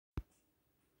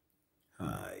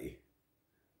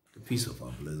Peace of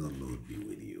our blessed Lord be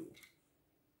with you.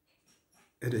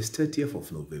 It is 30th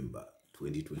of November,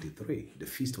 2023, the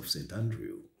Feast of St.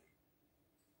 Andrew.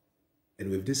 And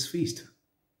with this feast,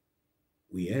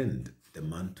 we end the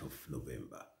month of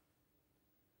November.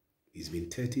 It's been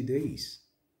 30 days.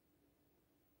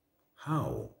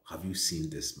 How have you seen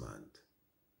this month?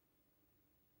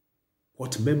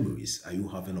 What memories are you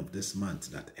having of this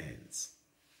month that ends?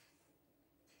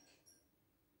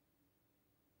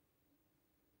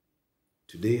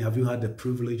 Today, have you had the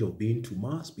privilege of being to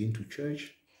Mass, being to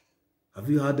church? Have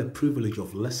you had the privilege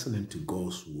of listening to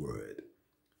God's word?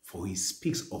 For he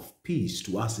speaks of peace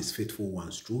to us, his faithful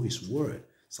ones, through his word.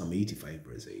 Psalm 85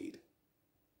 verse 8.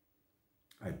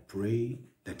 I pray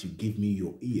that you give me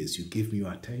your ears, you give me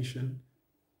your attention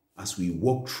as we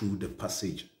walk through the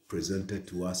passage presented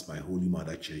to us by Holy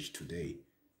Mother Church today.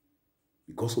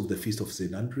 Because of the Feast of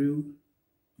St. Andrew,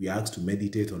 we are asked to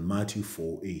meditate on Matthew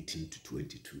 4:18 to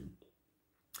 22.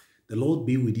 The Lord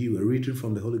be with you. A reading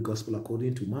from the Holy Gospel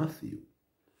according to Matthew.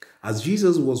 As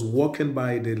Jesus was walking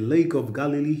by the lake of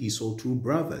Galilee, he saw two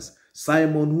brothers,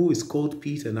 Simon, who is called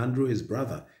Peter, and Andrew, his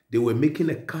brother. They were making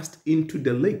a cast into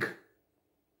the lake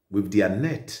with their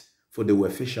net, for they were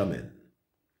fishermen.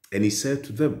 And he said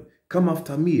to them, "Come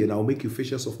after me, and I'll make you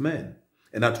fishers of men."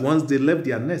 And at once they left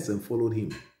their nets and followed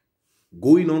him.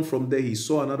 Going on from there, he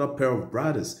saw another pair of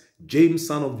brothers, James,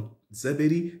 son of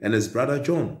Zebedee, and his brother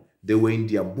John. They were in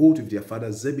their boat with their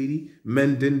father Zebedee,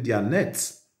 mending their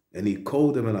nets. And he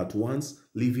called them, and at once,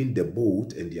 leaving the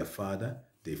boat and their father,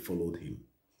 they followed him.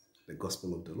 The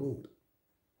Gospel of the Lord.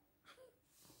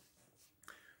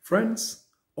 Friends,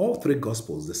 all three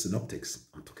Gospels, the synoptics,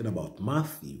 I'm talking about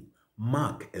Matthew,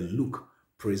 Mark, and Luke,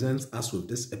 presents us with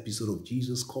this episode of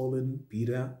Jesus calling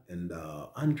Peter and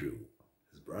Andrew,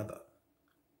 his brother.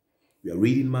 We are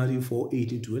reading Matthew 4:18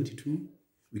 to 22.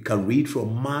 We can read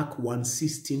from Mark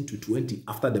 1:16 to 20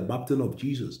 after the baptism of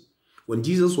Jesus. When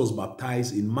Jesus was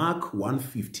baptized in Mark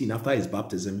 1:15, after his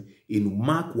baptism, in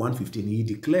Mark 1:15, he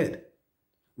declared,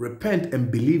 "Repent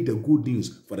and believe the good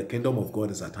news, for the kingdom of God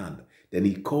is at hand." Then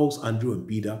he calls Andrew and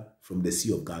Peter from the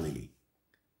Sea of Galilee.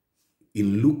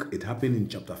 In Luke, it happened in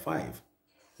chapter 5,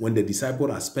 when the disciples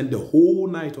had spent the whole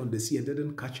night on the sea and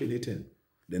didn't catch anything.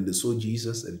 Then they saw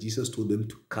Jesus, and Jesus told them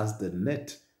to cast the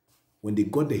net. When they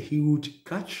got the huge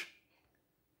catch,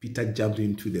 Peter jumped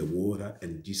into the water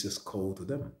and Jesus called to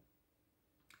them.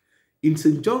 In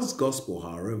St. John's Gospel,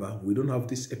 however, we don't have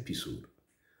this episode.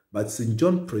 But St.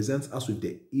 John presents us with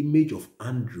the image of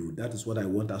Andrew. That is what I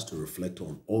want us to reflect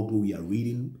on, although we are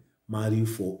reading Matthew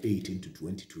 4:18 to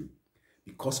 22.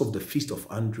 Because of the Feast of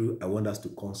Andrew, I want us to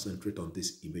concentrate on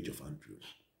this image of Andrew.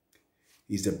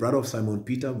 He's the brother of Simon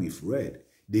Peter, we've read.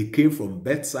 They came from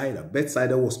Bethsaida.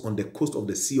 Bethsaida was on the coast of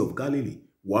the Sea of Galilee,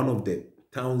 one of the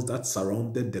towns that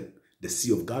surrounded the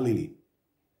Sea of Galilee.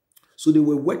 So they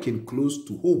were working close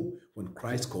to home when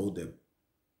Christ called them.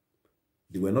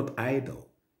 They were not idle.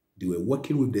 They were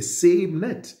working with the same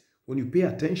net. When you pay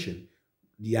attention,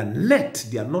 their net,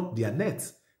 they are not their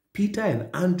nets. Peter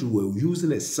and Andrew were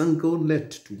using a single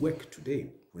net to work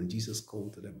today when Jesus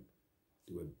called them.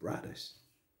 They were brothers.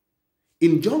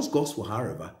 In John's Gospel,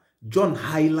 however, John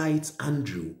highlights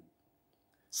Andrew,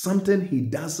 something he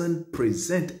doesn't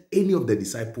present any of the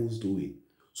disciples doing.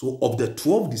 So of the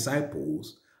 12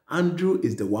 disciples, Andrew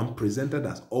is the one presented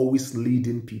as always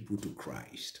leading people to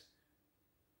Christ.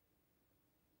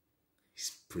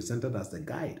 He's presented as the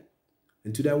guide.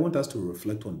 And today I want us to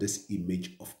reflect on this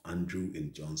image of Andrew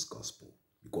in John's Gospel,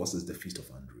 because it's the Feast of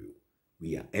Andrew.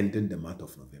 We are ending the month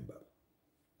of November.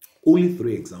 Only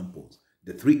 3 examples,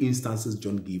 the 3 instances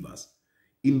John gave us.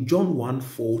 In John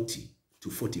 1:40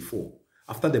 to 44,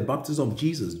 after the baptism of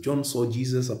Jesus, John saw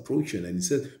Jesus approaching and he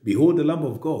said, "Behold the Lamb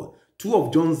of God." 2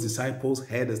 of John's disciples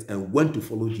heard us and went to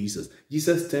follow Jesus.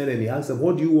 Jesus turned and he asked them,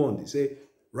 "What do you want?" They said,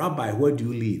 "Rabbi, where do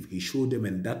you live?" He showed them,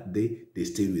 and that day they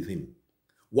stayed with him.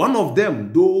 One of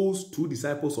them, those 2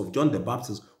 disciples of John the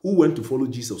Baptist who went to follow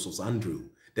Jesus, was Andrew.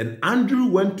 Then Andrew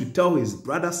went to tell his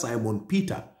brother Simon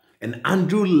Peter, and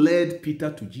Andrew led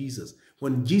Peter to Jesus.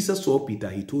 When Jesus saw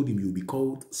Peter, he told him, "You'll be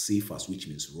called Cephas," which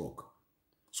means rock.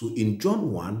 So in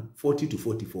John 1:40 to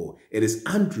 44, it is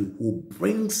Andrew who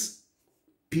brings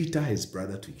Peter, his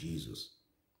brother, to Jesus.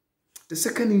 The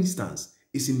second instance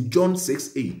is in John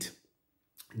 6:8.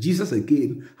 Jesus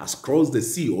again has crossed the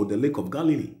sea or the lake of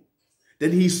Galilee.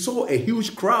 Then he saw a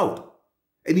huge crowd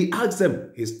and he asked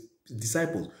them, his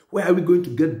disciples, "Where are we going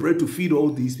to get bread to feed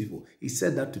all these people?" He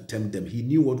said that to tempt them. He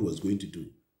knew what he was going to do.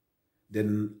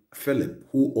 Then Philip,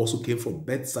 who also came from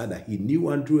Bethsaida, he knew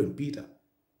Andrew and Peter.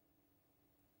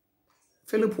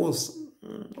 Philip was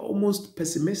almost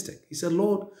pessimistic. He said,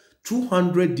 "Lord,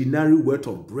 200 denarii worth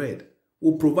of bread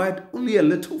will provide only a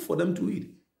little for them to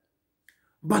eat.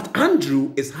 But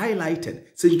Andrew is highlighted.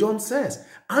 St. John says,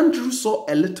 Andrew saw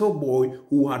a little boy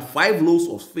who had 5 loaves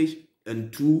of fish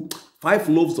and 5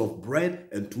 loaves of bread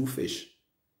and 2 fish.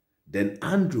 Then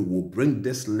Andrew will bring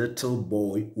this little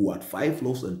boy who had 5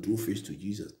 loaves and 2 fish to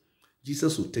Jesus.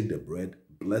 Jesus will take the bread,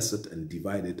 bless it, and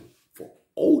divide it for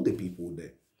all the people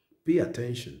there. Pay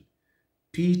attention.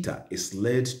 Peter is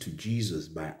led to Jesus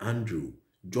by Andrew,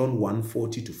 John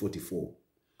 1:40-44.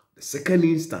 The second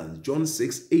instance, John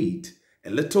 6:8, a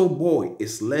little boy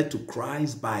is led to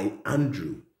Christ by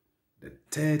Andrew. The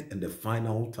third and the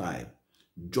final time,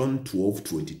 John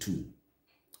 12:22.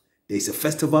 There is a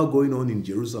festival going on in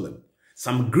Jerusalem.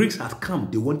 Some Greeks had come.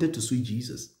 They wanted to see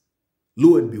Jesus.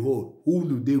 Lo and behold, who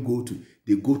do they go to?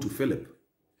 They go to Philip.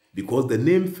 Because the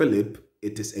name Philip,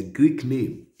 it is a Greek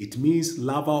name. It means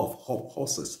lover of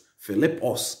horses.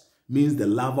 Philippos means the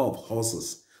lover of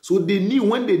horses. So they knew,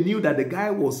 when they knew that the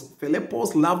guy was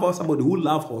Philippos lover, somebody who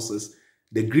loved horses,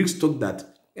 the Greeks took that,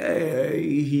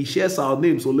 he shares our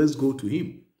name, so let's go to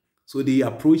him. So they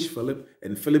approached Philip,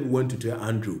 and Philip went to tell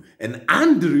Andrew. And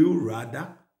Andrew,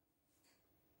 rather,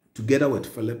 together with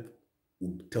Philip,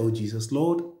 would tell Jesus,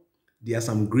 Lord, there are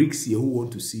some Greeks here who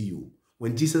want to see you.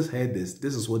 When Jesus heard this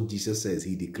is what Jesus says.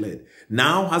 He declared,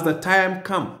 now has the time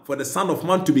come for the Son of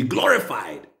Man to be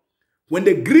glorified. When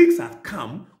the Greeks had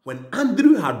come, when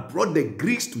Andrew had brought the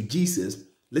Greeks to Jesus,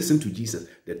 listen to Jesus,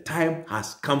 the time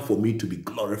has come for me to be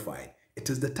glorified. It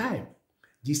is the time.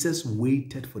 Jesus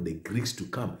waited for the Greeks to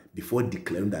come before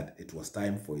declaring that it was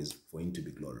time for him to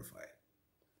be glorified.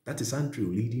 That is Andrew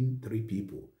leading 3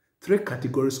 people. 3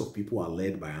 categories of people are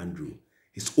led by Andrew.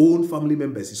 His own family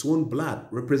members, his own blood,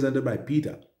 represented by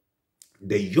Peter.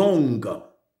 The young,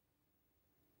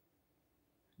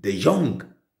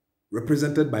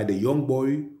 represented by the young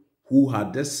boy who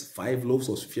had this 5 loaves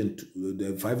of fish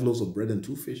and 5 loaves of bread and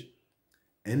 2 fish.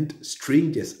 And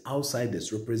strangers,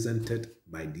 outsiders, represented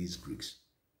by these Greeks.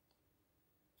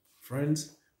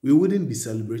 Friends, we wouldn't be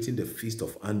celebrating the feast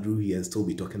of Andrew here and still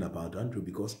be talking about Andrew,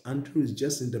 because Andrew is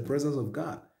just in the presence of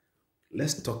God.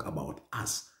 Let's talk about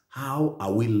us. How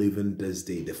are we living this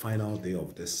day, the final day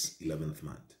of this 11th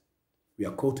month? We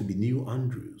are called to be new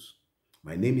Andrews.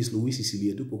 My name is Louis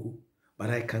Cecilia ADU-POKU, but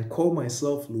I can call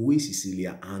myself Louis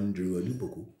Cecilia Andrew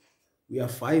ADU-POKU. We are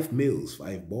 5 males,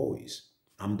 5 boys.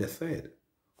 I'm the 3rd.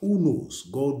 Who knows?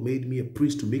 God made me a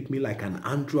priest to make me like an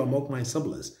Andrew among my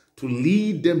siblings, to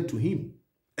lead them to him.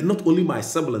 And not only my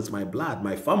siblings, my blood,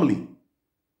 my family,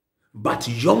 but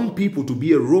young people, to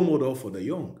be a role model for the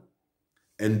young.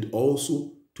 And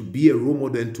also to be a role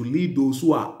model and to lead those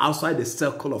who are outside the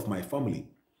circle of my family.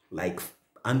 Like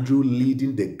Andrew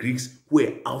leading the Greeks who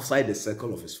were outside the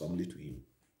circle of his family to him.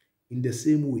 In the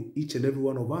same way, each and every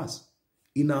one of us,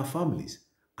 in our families,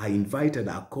 are invited,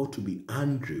 are called to be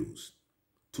Andrews,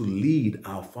 to lead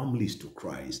our families to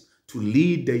Christ, to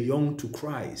lead the young to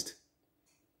Christ,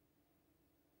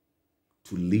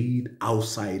 to lead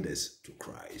outsiders to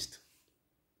Christ.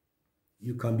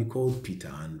 You can be called Peter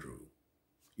Andrew.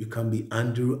 You can be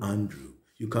Andrew Andrew.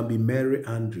 You can be Mary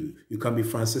Andrew. You can be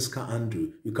Francisca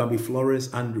Andrew. You can be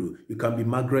Flores Andrew. You can be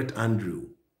Margaret Andrew.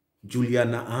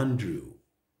 Juliana Andrew.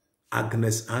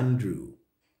 Agnes Andrew.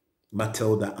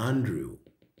 Matilda Andrew.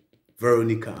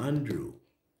 Veronica Andrew.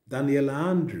 Daniela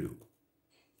Andrew.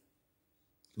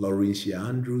 Laurentia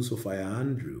Andrew. Sophia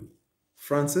Andrew.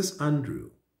 Francis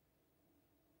Andrew.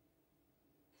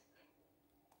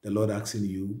 The Lord asking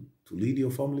you to lead your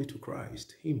family to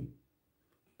Christ, him.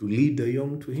 To lead the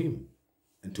young to him,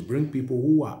 and to bring people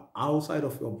who are outside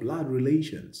of your blood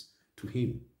relations to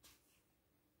him.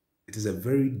 It is a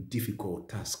very difficult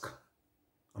task.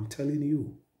 I'm telling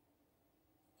you.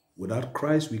 Without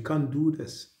Christ, we can't do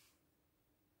this.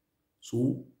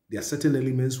 So there are certain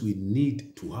elements we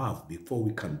need to have before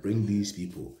we can bring these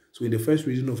people. So in the first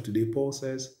reading of today, Paul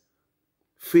says,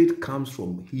 faith comes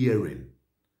from hearing.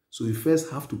 So we first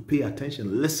have to pay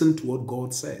attention, listen to what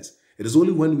God says. It is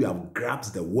only when we have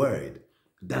grasped the word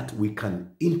that we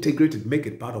can integrate it, make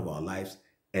it part of our lives,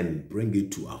 and bring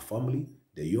it to our family,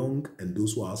 the young, and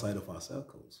those who are outside of our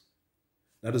circles.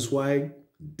 That is why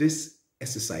this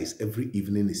exercise every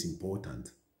evening is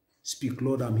important. Speak,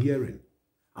 Lord, I'm hearing.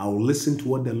 I'll listen to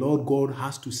what the Lord God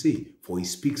has to say, for he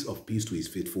speaks of peace to his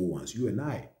faithful ones, you and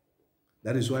I.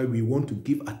 That is why we want to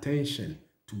give attention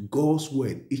to God's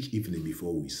word each evening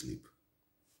before we sleep.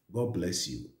 God bless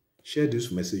you. Share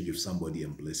this message with somebody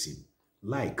and bless him.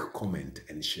 Like, comment,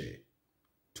 and share.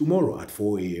 Tomorrow at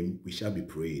 4 a.m., we shall be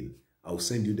praying. I'll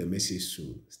send you the message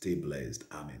soon. Stay blessed.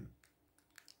 Amen.